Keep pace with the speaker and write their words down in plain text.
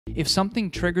If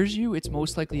something triggers you, it's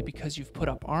most likely because you've put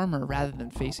up armor rather than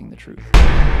facing the truth.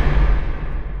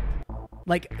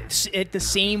 Like, it the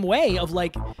same way of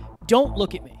like, don't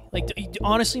look at me. Like,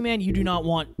 honestly, man, you do not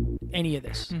want any of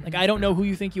this. Like, I don't know who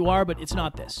you think you are, but it's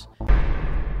not this.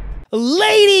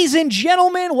 Ladies and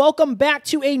gentlemen, welcome back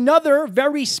to another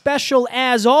very special,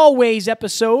 as always,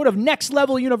 episode of Next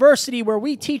Level University, where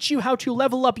we teach you how to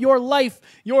level up your life,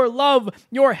 your love,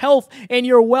 your health, and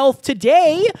your wealth.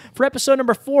 Today, for episode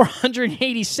number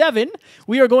 487,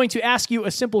 we are going to ask you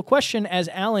a simple question as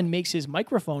Alan makes his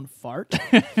microphone fart.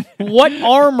 What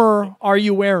armor are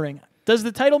you wearing? Does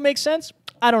the title make sense?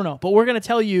 I don't know, but we're going to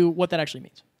tell you what that actually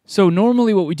means. So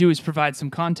normally what we do is provide some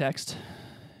context,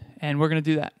 and we're going to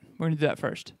do that. We're going to do that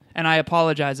first. And I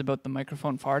apologize about the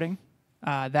microphone farting.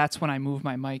 That's when I move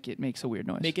my mic, it makes a weird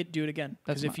noise. Make it do it again.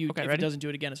 Because if it doesn't do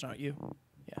it again, it's not you.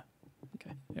 Yeah.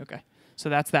 Okay. So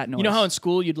that's that noise. You know how in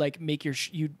school you'd like make your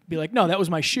you'd be like, no, that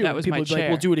was my shoe. That was People my would be chair. like,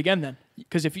 well, do it again then.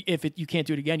 Because if you can't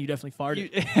do it again, you definitely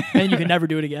farted. And you can never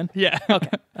do it again. Yeah.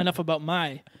 Okay. Enough about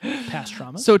my past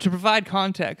trauma. So to provide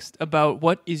context about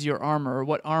what is your armor, or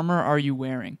what armor are you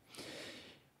wearing?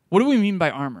 What do we mean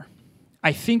by armor?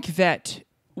 I think that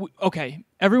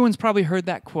everyone's probably heard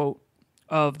that quote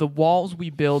of the walls we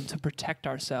build to protect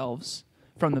ourselves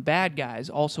from the bad guys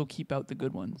also keep out the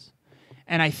good ones.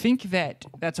 And I think that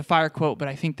that's a fire quote, but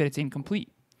I think that it's incomplete.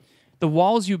 The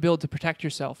walls you build to protect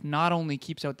yourself not only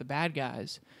keeps out the bad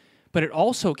guys, but it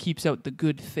also keeps out the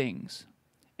good things.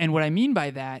 And what I mean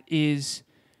by that is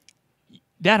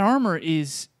that armor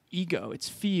is ego, it's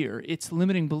fear, it's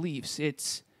limiting beliefs,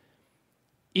 it's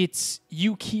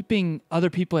you keeping other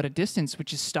people at a distance,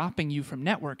 which is stopping you from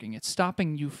networking. It's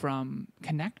stopping you from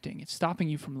connecting. It's stopping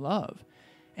you from love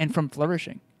and from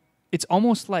flourishing. It's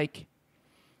almost like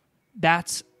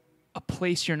that's a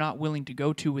place you're not willing to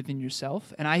go to within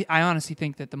yourself. And I honestly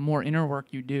think that the more inner work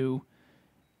you do,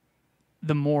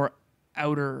 the more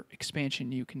outer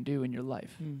expansion you can do in your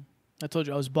life. I told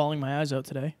you I was bawling my eyes out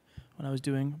today when I was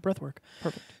doing breath work.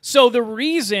 Perfect. So the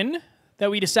reason that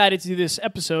we decided to do this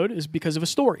episode is because of a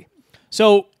story.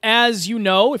 So as you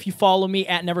know, if you follow me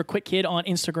at NeverQuitKid on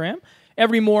Instagram,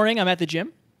 every morning I'm at the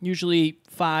gym, usually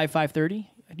 5:30.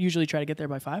 I usually try to get there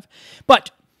by 5. But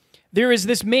there is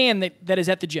this man that is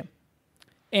at the gym.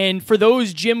 And for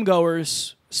those gym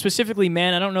goers, specifically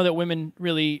men, I don't know that women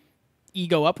really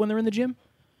ego up when they're in the gym.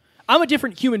 I'm a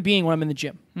different human being when I'm in the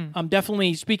gym. I'm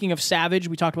definitely, speaking of savage,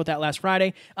 we talked about that last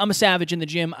Friday. I'm a savage in the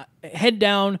gym. Head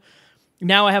down.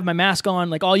 Now I have my mask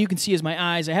on, like all you can see is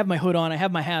my eyes. I have my hood on, I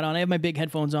have my hat on, I have my big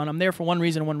headphones on. I'm there for one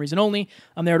reason and one reason only.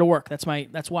 I'm there to work. That's why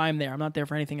I'm there. I'm not there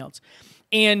for anything else.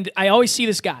 And I always see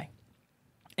this guy.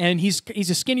 And he's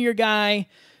a skinnier guy,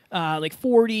 like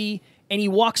 40, and he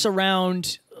walks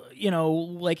around,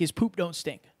 like his poop don't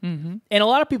stink. Mm-hmm. And a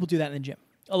lot of people do that in the gym.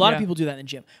 A lot of people do that in the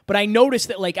gym. But I noticed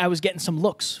that like I was getting some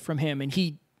looks from him, and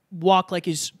he walked like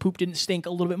his poop didn't stink a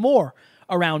little bit more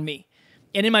around me.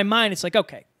 And in my mind, it's like,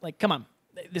 okay, like, come on.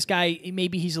 This guy,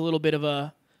 maybe he's a little bit of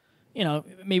a,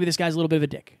 maybe this guy's a little bit of a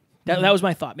dick. That was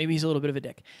my thought. Maybe he's a little bit of a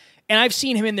dick. And I've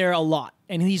seen him in there a lot,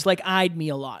 and he's like eyed me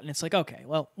a lot. And it's like, okay,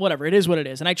 well, whatever. It is what it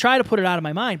is. And I try to put it out of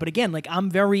my mind. But again, like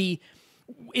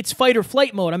it's fight or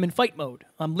flight mode. I'm in fight mode.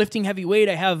 I'm lifting heavy weight.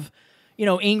 I have,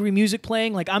 angry music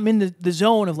playing. Like I'm in the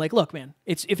zone of like, look, man,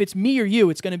 if it's me or you,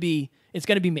 it's going to be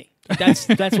me. That's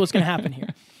what's going to happen here.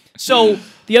 So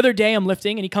the other day I'm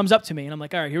lifting, and he comes up to me, and I'm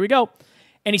like, all right, here we go.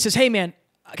 And he says, hey, man,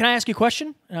 can I ask you a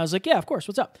question? And I was like, yeah, of course.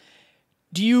 What's up?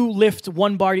 Do you lift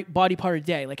one body part a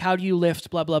day? Like, how do you lift,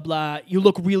 blah, blah, blah? You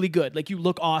look really good. Like, you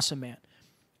look awesome, man.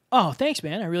 Oh, thanks,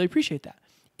 man. I really appreciate that.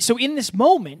 So in this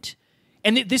moment,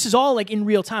 and this is all like in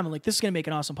real time. I'm like, this is going to make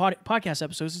an awesome podcast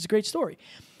episode. It's a great story.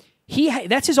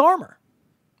 That's his armor.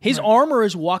 His armor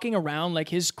is walking around like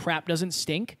his crap doesn't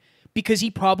stink because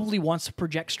he probably wants to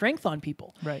project strength on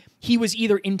people. Right. He was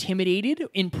either intimidated,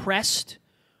 impressed,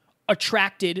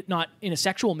 attracted, not in a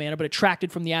sexual manner, but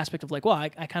attracted from the aspect of like, well, I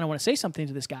kind of want to say something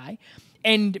to this guy.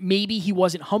 And maybe he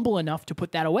wasn't humble enough to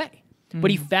put that away.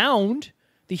 But he found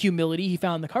the humility, he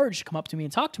found the courage to come up to me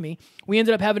and talk to me. We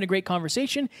ended up having a great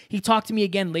conversation. He talked to me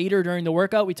again later during the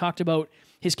workout. We talked about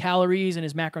his calories and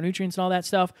his macronutrients and all that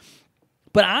stuff.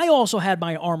 But I also had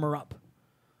my armor up.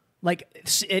 Like,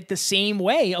 at the same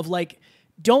way of like,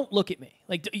 don't look at me.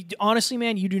 Like, honestly,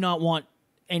 man, you do not want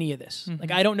any of this. Like,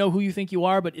 I don't know who you think you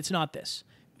are, but it's not this.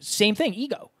 Same thing,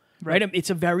 ego, right? It's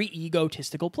a very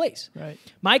egotistical place. Right.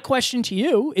 My question to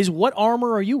you is, what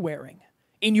armor are you wearing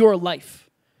in your life,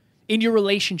 in your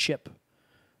relationship,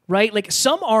 right? Like,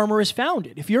 some armor is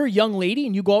founded. If you're a young lady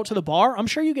and you go out to the bar, I'm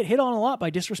sure you get hit on a lot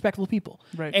by disrespectful people.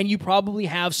 Right. And you probably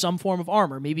have some form of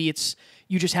armor. Maybe it's,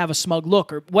 you just have a smug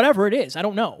look or whatever it is. I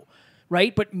don't know,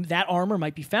 right? But that armor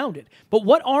might be founded. But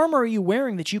what armor are you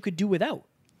wearing that you could do without?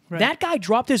 Right. That guy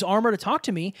dropped his armor to talk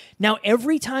to me. Now,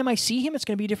 every time I see him, it's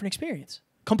going to be a different experience.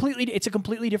 It's a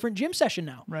completely different gym session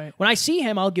now. Right. When I see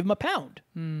him, I'll give him a pound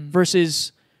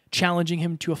versus challenging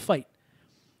him to a fight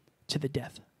to the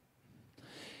death.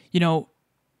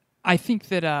 I think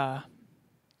that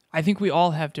I think we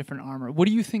all have different armor. What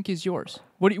do you think is yours?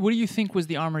 What do you think was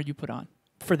the armor you put on?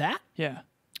 For that? Yeah.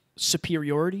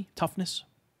 Superiority, toughness,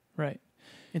 right.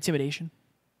 Intimidation.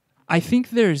 I think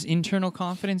there's internal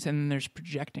confidence and then there's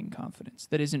projecting confidence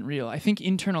that isn't real. I think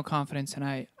internal confidence, and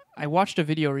I watched a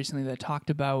video recently that talked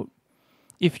about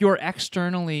if you're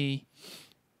externally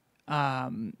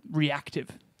reactive.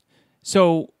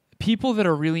 So people that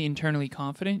are really internally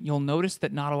confident, you'll notice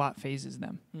that not a lot phases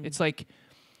them. It's like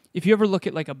if you ever look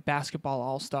at like a basketball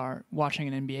all-star watching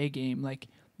an NBA game, like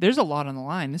there's a lot on the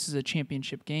line. This is a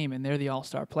championship game and they're the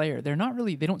all-star player. They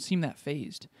don't seem that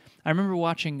phased. I remember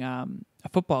watching a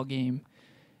football game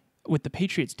with the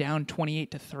Patriots down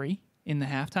 28-3 in the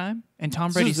halftime, and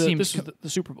Tom Brady seemed this is the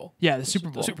Super Bowl. Yeah, the Super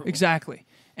Bowl. Exactly.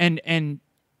 And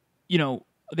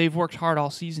they've worked hard all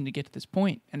season to get to this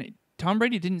point, and Tom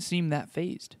Brady didn't seem that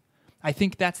phased. I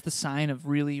think that's the sign of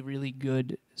really, really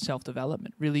good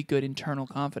self-development, really good internal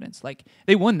confidence. Like,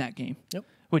 they won that game,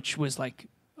 which was like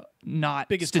not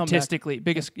biggest statistically,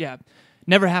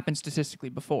 never happened statistically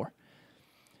before.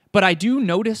 But I do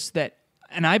notice that,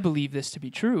 and I believe this to be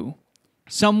true,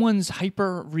 someone's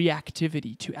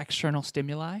hyper-reactivity to external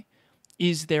stimuli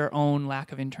is their own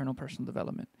lack of internal personal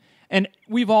development. And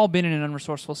we've all been in an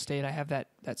unresourceful state. I have that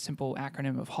simple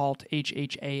acronym of HALLT,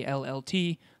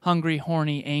 HHALLT, hungry,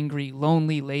 horny, angry,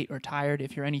 lonely, late, or tired.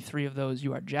 If you're any three of those,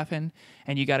 you are Jeffin,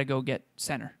 and you got to go get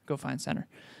center. Go find center.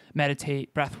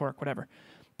 Meditate, breath work, whatever.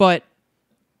 But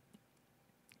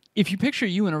if you picture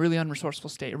you in a really unresourceful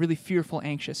state, a really fearful,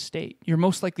 anxious state, you're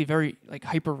most likely very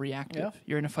hyper-reactive. Yeah.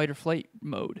 You're in a fight-or-flight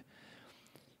mode.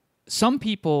 Some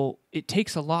people, it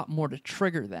takes a lot more to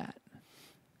trigger that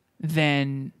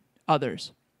than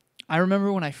others. I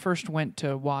remember when I first went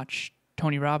to watch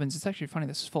Tony Robbins. It's actually funny.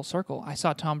 This is full circle. I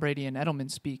saw Tom Brady and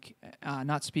Edelman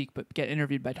but get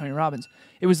interviewed by Tony Robbins.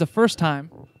 It was the first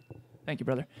time. Thank you,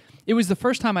 brother. It was the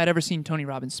first time I'd ever seen Tony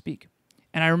Robbins speak.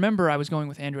 And I remember I was going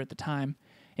with Andrew at the time,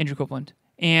 Andrew Copeland,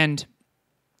 and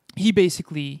he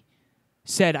basically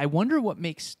said, I wonder what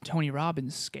makes Tony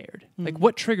Robbins scared. Like,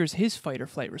 what triggers his fight or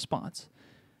flight response?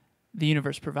 The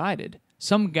universe provided.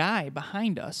 Some guy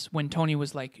behind us, when Tony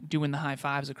was like doing the high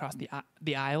fives across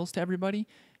the aisles to everybody,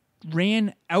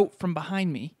 ran out from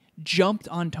behind me, jumped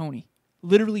on Tony,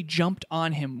 literally jumped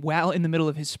on him while in the middle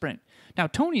of his sprint. Now,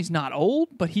 Tony's not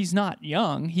old, but he's not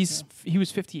young. He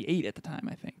was 58 at the time,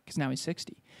 I think, because now he's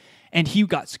 60. And he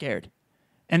got scared.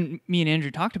 And me and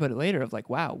Andrew talked about it later of like,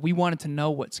 wow, we wanted to know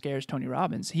what scares Tony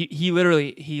Robbins. He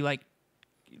literally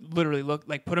looked,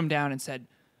 like, put him down and said,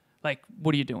 like,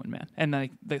 what are you doing, man? And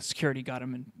like the security got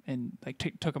him and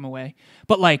took him away.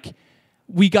 But like,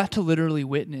 we got to literally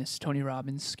witness Tony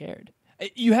Robbins scared.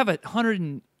 You have a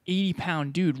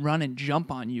 180-pound dude run and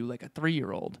jump on you like a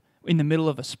 3-year-old in the middle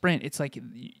of a sprint. It's like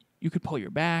you could pull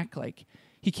your back. Like,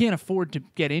 he can't afford to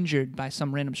get injured by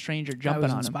some random stranger jumping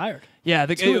on inspired. him. Yeah,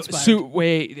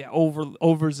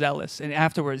 overzealous. And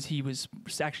afterwards, he was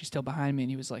actually still behind me, and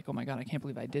he was like, "Oh my god, I can't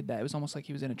believe I did that." It was almost like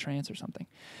he was in a trance or something.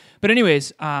 But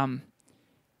anyways, where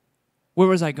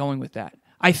was I going with that?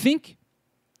 I think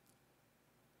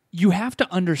you have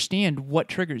to understand what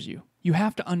triggers you. You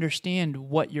have to understand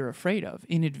what you're afraid of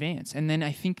in advance, and then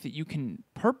I think that you can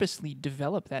purposely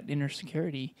develop that inner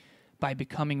security by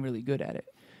becoming really good at it.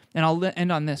 And I'll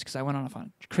end on this because I went on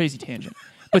a crazy tangent.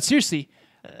 But seriously,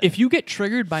 if you get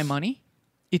triggered by money,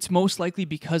 it's most likely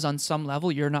because on some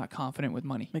level you're not confident with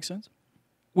money. Makes sense.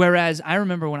 Whereas I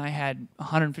remember when I had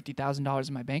 $150,000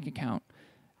 in my bank account,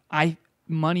 it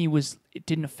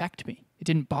didn't affect me. It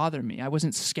didn't bother me. I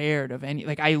wasn't scared of any.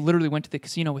 Like, I literally went to the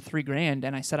casino with $3,000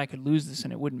 and I said I could lose this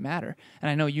and it wouldn't matter. And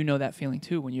I know you know that feeling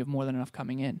too when you have more than enough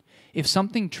coming in. If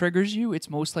something triggers you, it's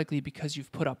most likely because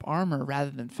you've put up armor rather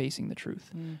than facing the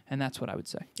truth. And that's what I would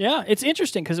say. Yeah, it's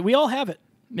interesting because we all have it.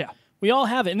 Yeah. We all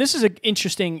have it. And this is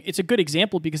it's a good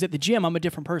example because at the gym, I'm a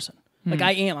different person. Like,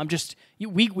 I am. I'm just, you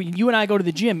and I go to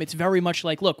the gym, it's very much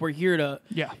like, look, we're here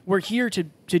to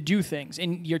do things.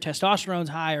 And your testosterone's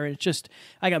higher. And it's just,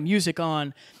 I got music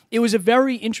on. It was a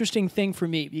very interesting thing for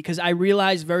me because I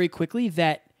realized very quickly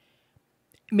that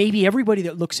maybe everybody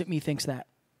that looks at me thinks that.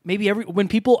 Maybe when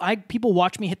people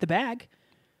watch me hit the bag,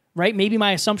 right? Maybe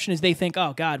my assumption is they think,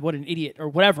 oh God, what an idiot or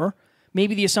whatever.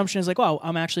 Maybe the assumption is like, oh,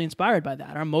 I'm actually inspired by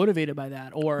that, or I'm motivated by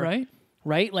that, or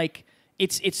right? Like,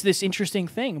 it's this interesting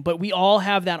thing. But we all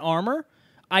have that armor.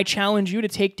 I challenge you to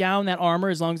take down that armor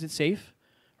as long as it's safe.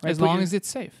 Right? As long as it's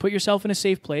safe. Put yourself in a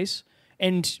safe place,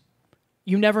 and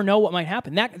you never know what might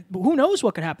happen. Who knows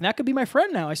what could happen? That could be my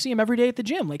friend now. I see him every day at the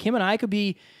gym. Like him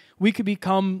and we could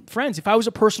become friends. If I was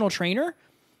a personal trainer,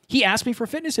 he asked me for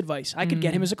fitness advice. I could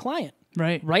get him as a client.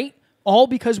 Right? All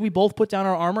because we both put down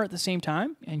our armor at the same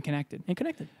time. And connected.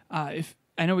 If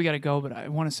I know we got to go, but I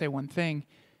want to say one thing.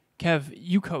 Kev,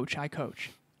 you coach, I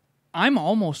coach. I'm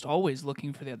almost always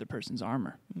looking for the other person's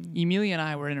armor. Emilia and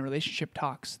I were in a relationship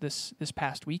talks this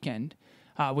past weekend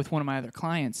with one of my other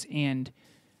clients, and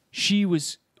she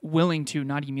was willing to,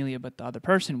 not Emilia, but the other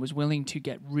person, was willing to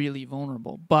get really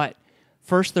vulnerable. But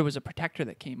first there was a protector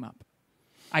that came up.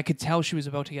 I could tell she was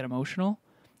about to get emotional,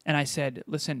 and I said,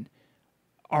 listen,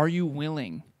 are you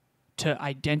willing to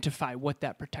identify what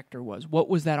that protector was? What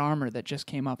was that armor that just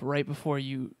came up right before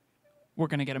you were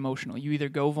going to get emotional? You either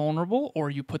go vulnerable or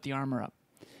you put the armor up.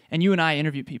 And you and I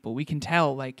interview people. We can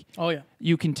tell,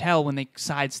 you can tell when they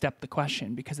sidestep the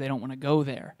question because they don't want to go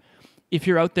there. If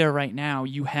you're out there right now,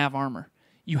 you have armor.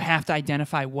 You have to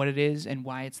identify what it is and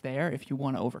why it's there if you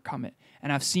want to overcome it.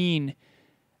 And I've seen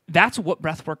that's what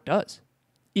breathwork does.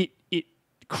 It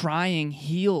crying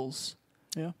heals.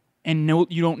 Yeah. And no,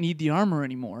 you don't need the armor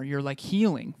anymore. You're like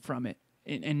healing from it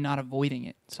and not avoiding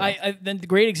it. So. Then the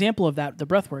great example of that, the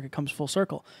breath work, it comes full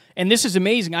circle. And this is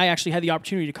amazing. I actually had the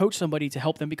opportunity to coach somebody to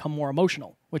help them become more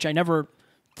emotional, which I never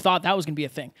thought that was going to be a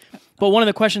thing. But one of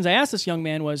the questions I asked this young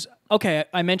man was, okay,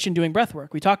 I mentioned doing breath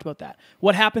work. We talked about that.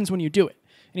 What happens when you do it?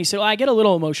 And he said, well, I get a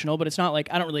little emotional, but it's not like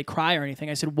I don't really cry or anything.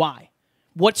 I said, why?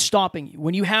 What's stopping you?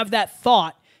 When you have that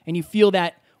thought and you feel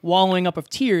that wallowing up of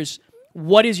tears,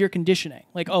 what is your conditioning?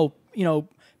 Like,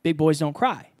 big boys don't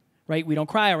cry, right? We don't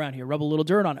cry around here. Rub a little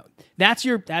dirt on it. That's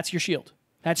your shield.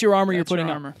 That's your armor you're putting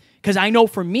on. Because I know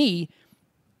for me,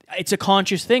 it's a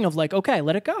conscious thing of like, okay,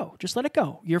 let it go. Just let it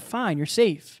go. You're fine. You're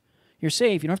safe. You're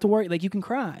safe. You don't have to worry. Like, you can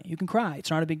cry. You can cry. It's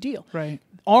not a big deal. Right.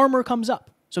 Armor comes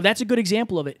up. So that's a good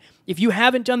example of it. If you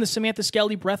haven't done the Samantha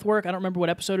Skelly breath work, I don't remember what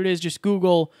episode it is, just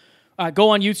go on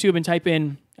YouTube and type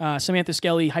in Samantha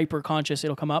Skelly hyper conscious.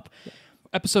 It'll come up.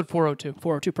 Episode 402.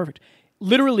 402, perfect.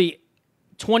 Literally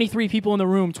 23 people in the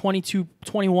room, 22,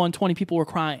 21, 20 people were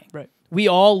crying. Right. We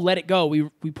all let it go. We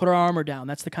put our armor down.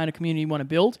 That's the kind of community you want to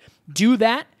build. Do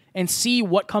that and see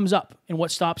what comes up and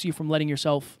what stops you from letting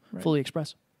yourself fully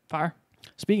express. Fire.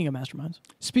 Speaking of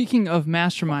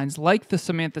masterminds, like the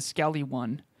Samantha Skelly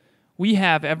one, we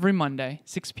have every Monday,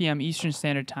 6 p.m. Eastern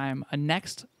Standard Time, a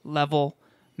next level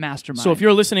mastermind. So if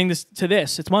you're listening to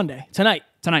this, it's Monday. Tonight,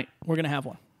 we're going to have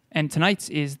one. And tonight's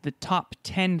is the top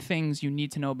 10 things you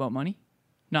need to know about money.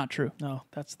 Not true. No,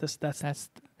 that's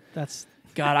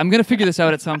God, I'm going to figure this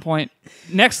out at some point.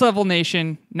 Next Level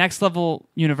Nation, Next Level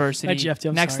University,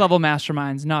 Next Level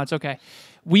Masterminds. No, it's okay.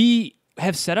 We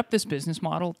have set up this business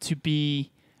model to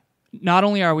be, not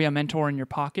only are we a mentor in your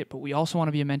pocket, but we also want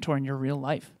to be a mentor in your real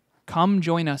life. Come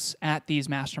join us at these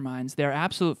masterminds. They're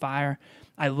absolute fire.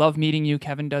 I love meeting you.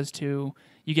 Kevin does too.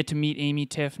 You get to meet Amy,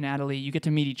 Tiff, Natalie. You get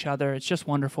to meet each other. It's just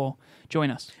wonderful.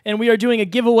 Join us. And we are doing a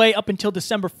giveaway up until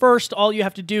December 1st. All you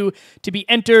have to do to be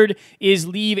entered is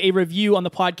leave a review on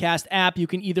the podcast app. You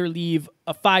can either leave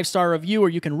a 5-star review or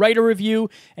you can write a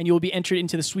review, and you will be entered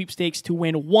into the sweepstakes to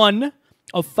win one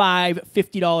of 5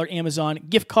 $50 Amazon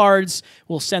gift cards.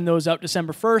 We'll send those out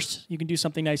December 1st. You can do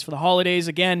something nice for the holidays.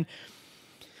 Again,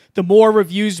 the more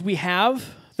reviews we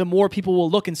have, the more people will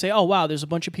look and say, oh, wow, there's a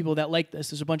bunch of people that like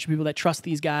this. There's a bunch of people that trust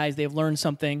these guys. They've learned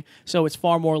something. So it's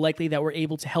far more likely that we're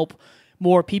able to help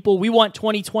more people. We want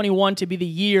 2021 to be the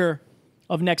year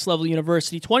of Next Level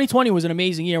University. 2020 was an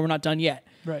amazing year. We're not done yet.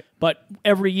 Right. But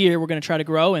every year we're going to try to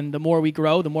grow, and the more we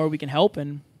grow, the more we can help.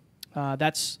 And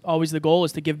that's always the goal,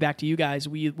 is to give back to you guys.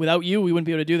 Without you, we wouldn't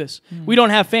be able to do this. We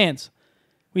don't have fans.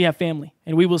 We have family.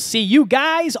 And we will see you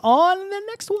guys on the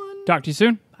next one. Talk to you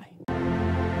soon.